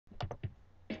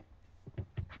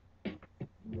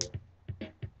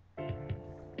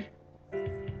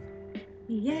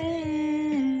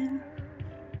yeah.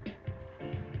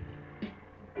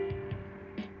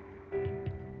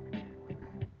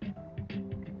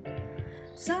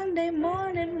 Sunday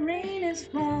morning rain is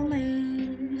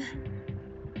falling.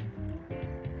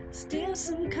 Still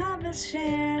some covers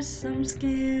share some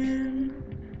skin.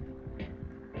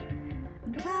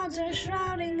 Clouds are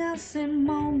shrouding us in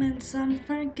moments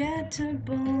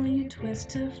unforgettable. You twist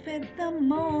to fit the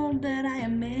mold that I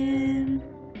am in.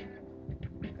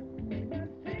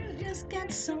 Things just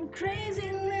get so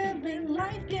crazy living.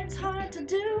 Life gets hard to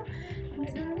do.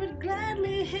 I would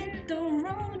gladly hit the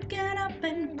road, get up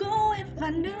and go if I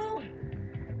knew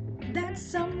that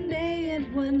someday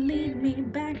it would lead me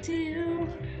back to you.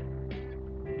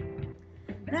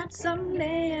 That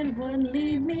someday it would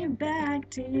lead me back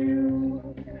to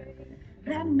you.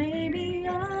 That may be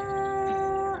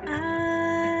all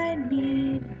I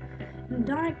need. In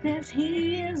darkness,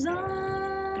 He is all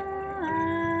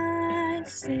I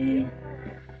see.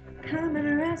 Come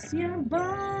and rest your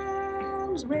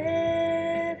bones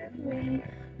with me.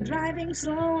 Driving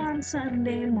slow on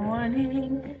Sunday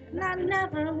morning, and I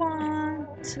never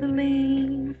want to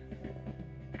leave.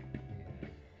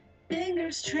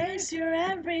 Fingers trace your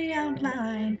every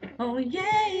outline. Oh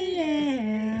yeah,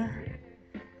 yeah.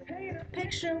 Paint a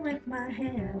picture with my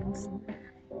hands.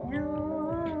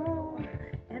 Oh,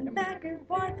 and back and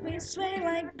forth we sway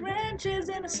like branches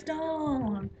in a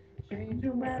storm.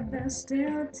 You weather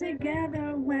still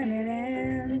together when it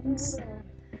ends.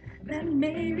 That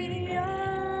may be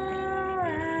all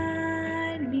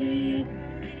I need.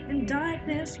 In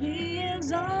darkness, He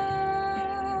is all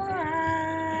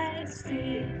I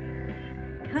see.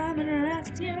 Come and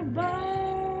rest your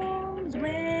bones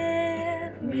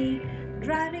with me.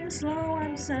 Driving slow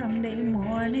on Sunday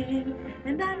morning,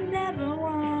 and I never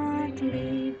want to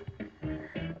leave.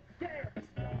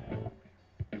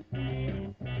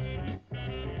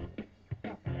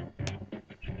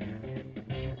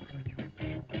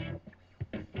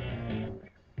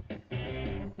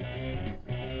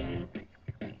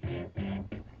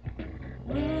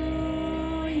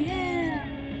 Oh yeah,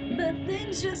 but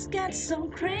things just get so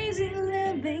crazy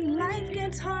living. Life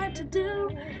gets hard to do.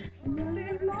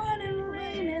 The morning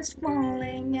rain is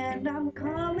falling, and I'm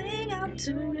calling out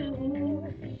to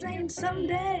you, saying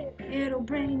someday it'll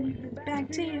bring me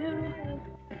back to you.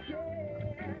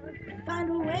 Find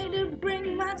a way to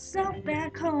bring myself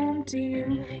back home to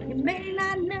you. You may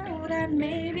not know that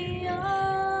maybe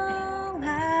all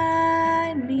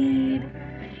I need.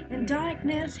 In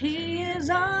darkness, He is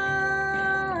all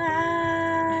I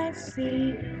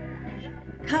see.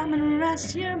 Come and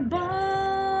rest your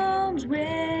bones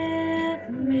with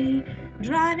me.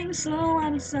 Driving slow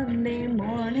on Sunday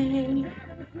morning.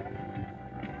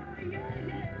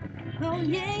 Oh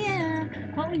yeah, yeah.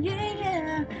 Oh yeah,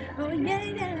 yeah. Oh yeah,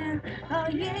 yeah. Oh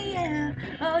yeah, yeah.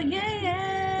 Oh yeah,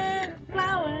 yeah.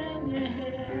 Flower in your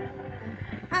hair.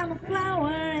 I'm a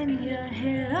flower in your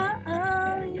hair. Oh,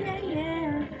 oh yeah,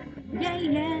 yeah. Yeah,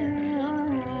 yeah.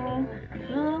 Oh,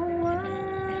 oh,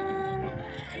 oh.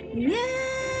 Yeah.